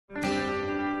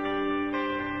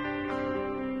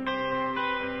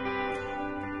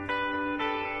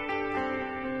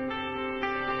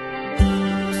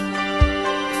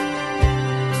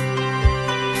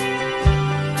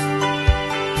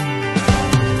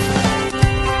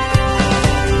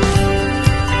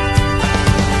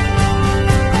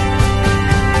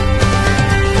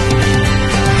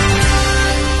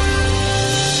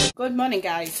Good morning,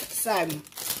 guys. So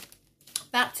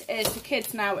that is the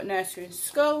kids now at nursery and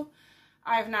school.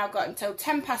 I've now got until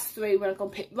 3:10 when I'm going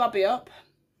to pick Robbie up,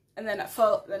 and then at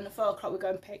 4 o'clock we're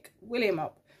going to pick William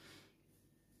up.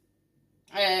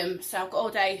 So I've got all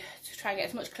day to try and get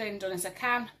as much cleaning done as I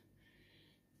can.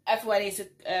 Everywhere needs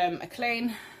a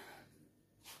clean.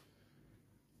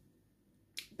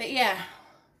 But yeah,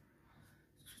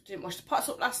 didn't wash the pots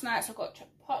up last night, so I've got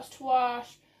pots to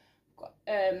wash. I've got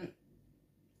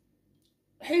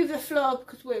hoover the floor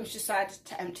because William's decided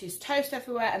to empty his toast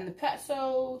everywhere and the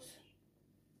pretzels.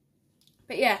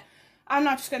 But yeah, I'm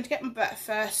now just going to get my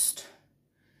breakfast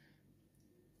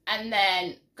and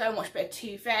then go and watch a bit of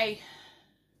TV.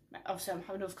 Obviously I'm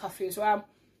having another coffee as well.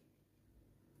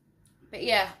 But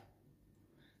yeah,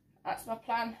 that's my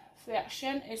plan for the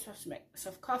action, is to have to make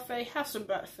myself coffee, have some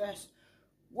breakfast,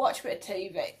 watch a bit of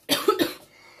TV.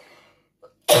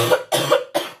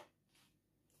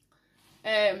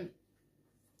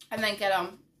 And then get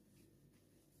on.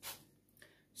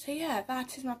 So yeah,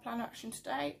 that is my plan of action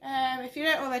today. If you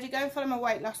don't already, go and follow my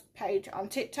weight loss page on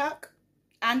TikTok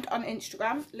and on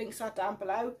Instagram. Links are down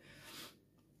below.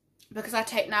 Because I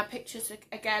take now pictures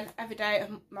again every day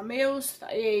of my meals that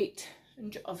I eat,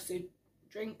 and obviously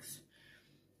drinks.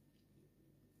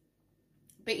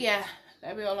 But yeah,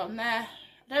 they'll be all on there.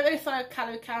 I don't really follow a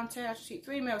calorie counter. I just eat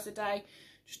 3 meals a day.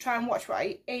 Just try and watch what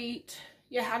I eat.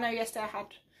 Yeah, I know yesterday I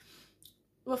had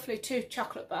roughly 2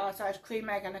 chocolate bars. I had a cream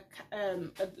egg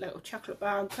and a little chocolate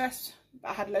bar and crisps. But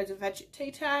I had loads of veg at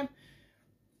tea time.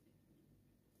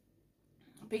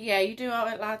 But yeah, you do all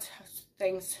allowed to have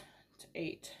things to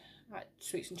eat, like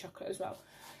sweets and chocolate as well.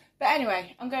 But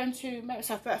anyway, I'm going to make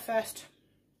myself breakfast,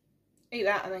 eat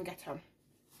that, and then get on.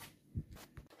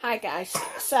 Hi guys,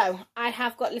 so I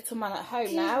have got little man at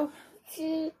home now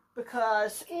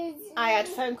because I had a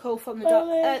phone call from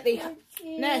the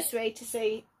nursery to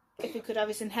see if he could have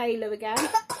his inhaler again.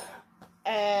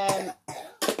 And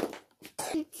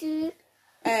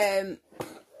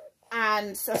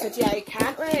so I said, yeah, you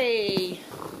can. Hey,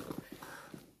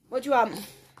 what do you want?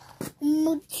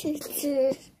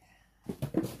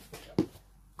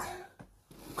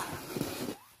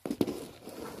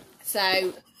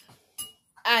 So,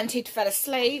 and he'd fell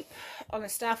asleep on the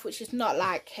stuff, which is not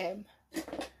like him.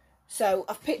 So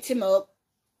I've picked him up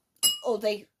all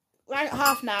day, right at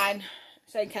 9:30,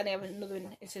 saying, can he have another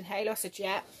inhaler? I said,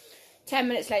 yeah. 10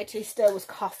 minutes later, he still was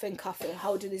coughing,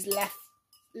 holding his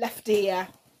left ear.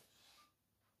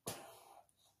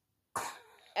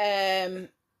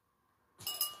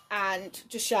 And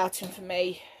just shouting for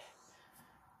me.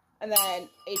 And then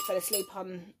he fell asleep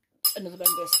on another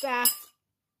member of staff.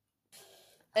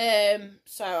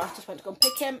 So I just went to go and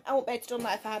pick him. I wouldn't be able to do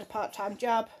that if I had a part-time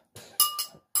job.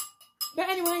 But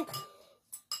anyway,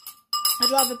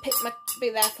 I'd rather be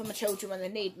there for my children when they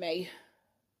need me.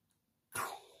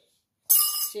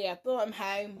 So yeah, I brought him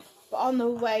home. But on the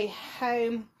way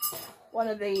home, one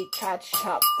of the charity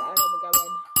shops that I normally go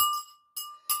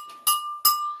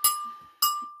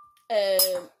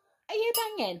in, are you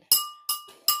banging?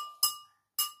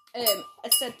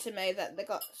 It said to me that they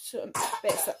got some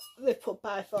bits that they put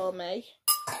by for me,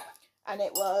 and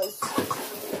it was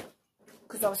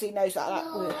because obviously he knows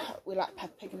that we like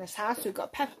Peppa Pig in this house. So we've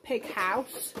got Peppa Pig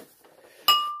house,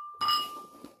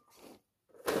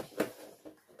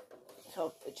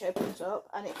 so which opens up,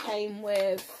 and it came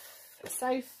with a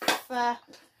sofa,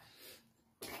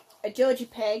 a Georgie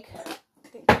Pig, I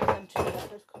think them two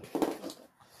letters,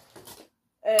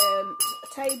 a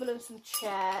table and some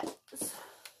chairs.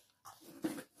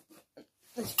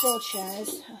 There's 4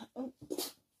 chairs. Oh.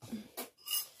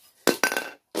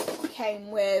 Came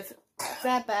with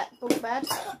their bunk bed,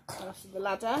 and also the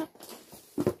ladder.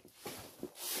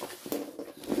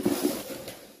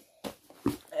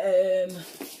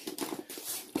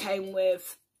 Came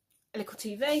with a little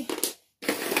TV,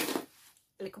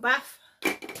 a little bath,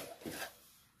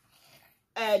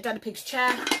 Daddy Pig's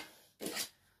chair,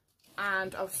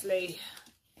 and obviously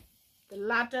the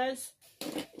ladders.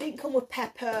 It didn't come with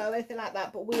pepper or anything like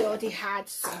that, but we already had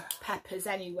some peppers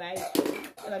anyway.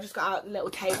 And I just got out the little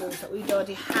tables that we'd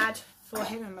already had for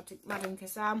him and Madeline.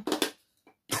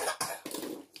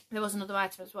 There was another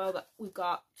item as well that we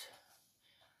got,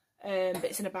 but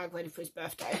it's in a bag ready for his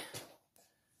birthday.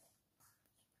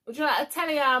 Would you like a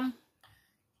telly arm?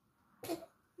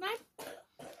 No?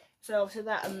 So obviously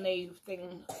that and the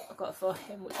thing I got for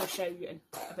him, which I'll show you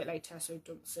a bit later so you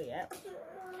don't see it.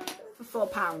 For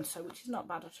 £4, so which is not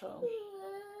bad at all.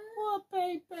 What,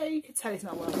 baby? You can tell he's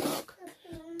not well look.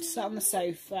 Sat on the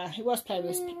sofa. He was playing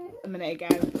with this a minute ago.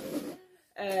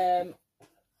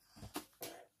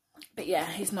 But yeah,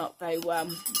 he's not very well.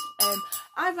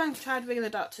 I tried ringing the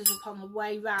doctors up on the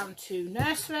way round to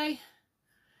nursery.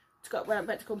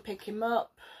 Went to come pick him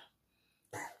up,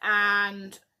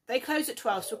 and they closed at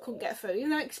 12, so I couldn't get through. You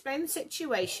know, explain the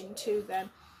situation to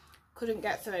them. Couldn't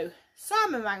get through.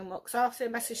 Simon rang them up, because I obviously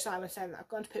messaged Simon saying that I've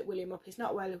gone to pick William up. He's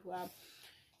not well.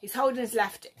 He's holding his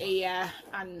left ear,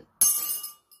 and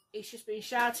he's just been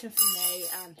shouting for me,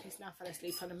 and he's now fell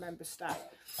asleep on a member of staff.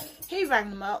 He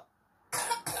rang them up,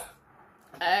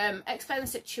 explained the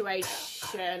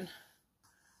situation,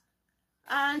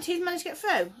 and he's managed to get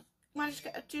through. Managed to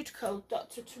get a dutiful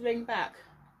doctor to ring back.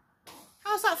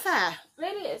 How's that fair?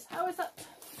 Really is. How is that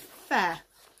fair?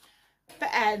 But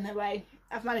anyway,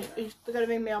 I've managed. They're going to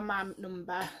ring me on my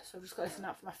number, so I've just got to listen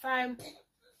out for my phone.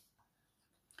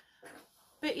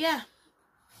 But yeah,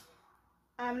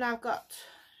 I've now got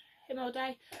him all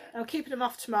day. I'm keeping him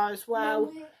off tomorrow as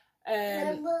well,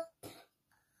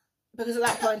 because at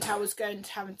that point I was going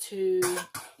to have to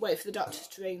wait for the doctors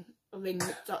to ring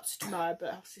the doctors tomorrow.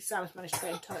 But obviously Sam's managed to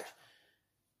get in touch.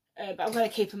 But I'm going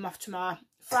to keep him off tomorrow.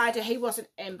 Friday he wasn't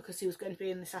in because he was going to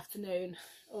be in this afternoon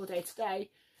all day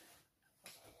today.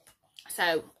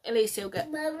 So at least he'll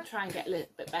try and get a little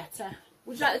bit better.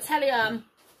 Would you like the telly on?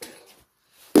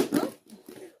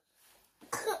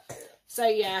 So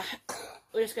yeah,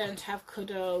 we're just going to have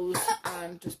cuddles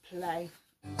and just play.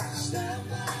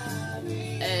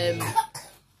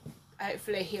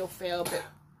 Hopefully he'll feel a bit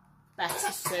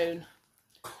better soon.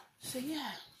 So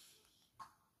yeah.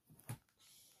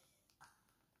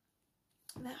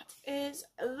 That is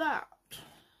that.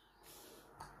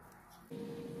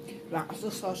 Right, I've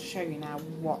just started to show you now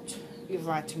what the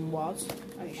other item was,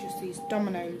 and it's just these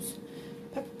Dominoes,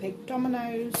 Peppa Pig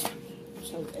Dominoes.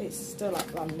 So it's still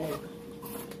like brand new,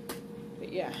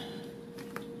 but yeah.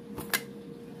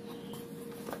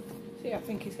 See, I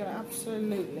think he's going to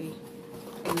absolutely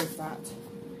love that,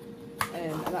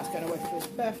 and that's going away for his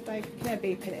birthday. You can hear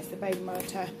beeping, it's the baby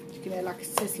monitor. You can hear like a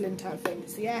sizzling type thing.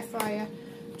 It's the air fryer.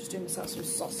 Just doing myself some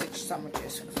sausage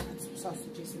sandwiches, because I had some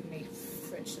sausages in the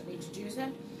fridge that needed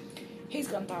using. He's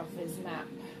gone down for his nap.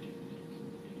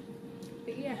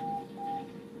 But yeah,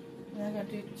 I'm going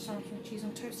to do sandwich with cheese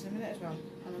on toast in a minute as well.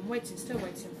 And I'm still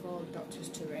waiting for the doctors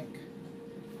to ring.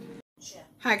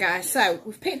 Hi guys, so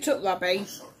we've picked up Robbie,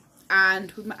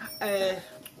 and we've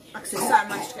actually Sam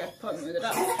managed to get an appointment with the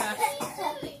doctor.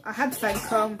 I had the phone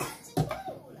call,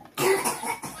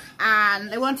 and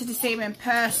they wanted to see him in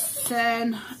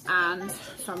person, and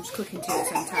so I'm just cooking tea at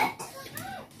the same time.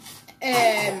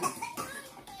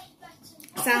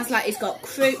 Sounds like he's got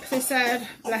croup, they said.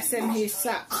 Bless him, he's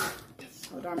sat,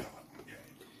 hold on,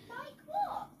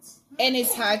 in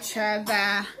his high chair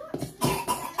there.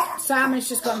 Simon's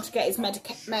just gone to get his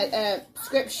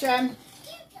prescription.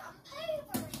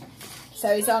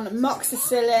 So he's on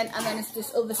amoxicillin, and then it's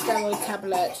this other steroid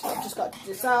tablet that I've just got to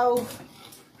dissolve.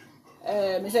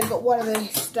 He's only got one of the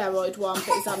steroid one,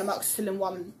 but he's on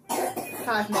amoxicillin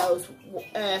 5 mils.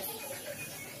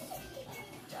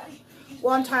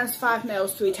 1 times 5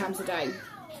 mils 3 times a day.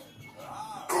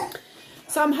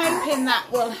 So I'm hoping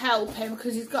that will help him,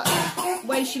 because he's got,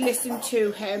 when she listened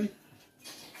to him.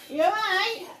 You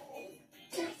alright?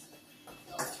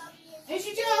 Is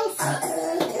your juice?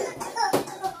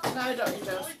 No, don't you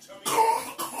juice.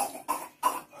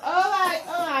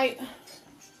 Alright.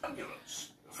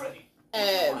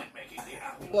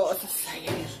 What was I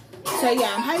saying? So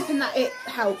yeah, I'm hoping that it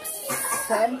helps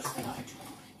him.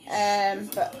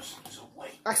 But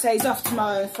like I say, he's off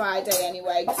tomorrow and Friday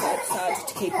anyway, because I decided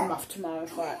to keep him off tomorrow and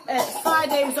Friday.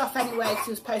 Friday was off anyway, because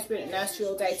he was supposed to be at nursery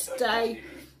all day today.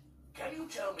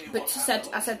 But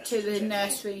I said to the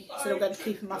nursery, so I'm going to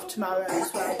keep him off tomorrow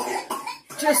as well,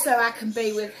 just so I can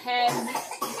be with him.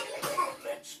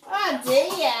 Oh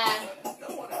dear.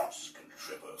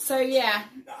 So yeah.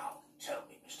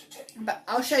 But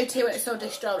I'll show you too when it's all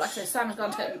dished up. Like I said, Sam's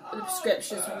gone to get the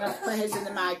prescriptions, so I'm going to put his in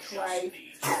the microwave.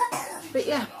 But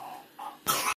yeah.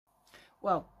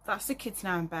 Well, that's the kids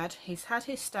now in bed. He's had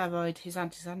his steroid, his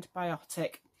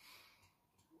antibiotic,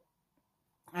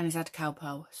 and he's had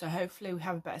Calpol. So hopefully we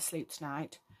have a better sleep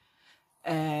tonight.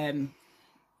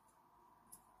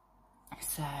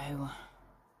 So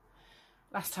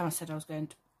last time I said I was going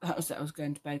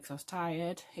to bed because I was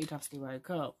tired. He'd obviously woke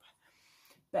up.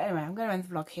 But anyway, I'm going to end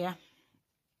the vlog here.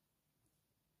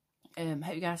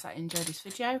 Hope you guys enjoyed this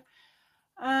video,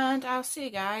 and I'll see you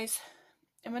guys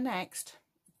in my next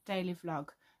daily vlog.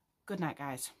 Good night,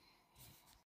 guys.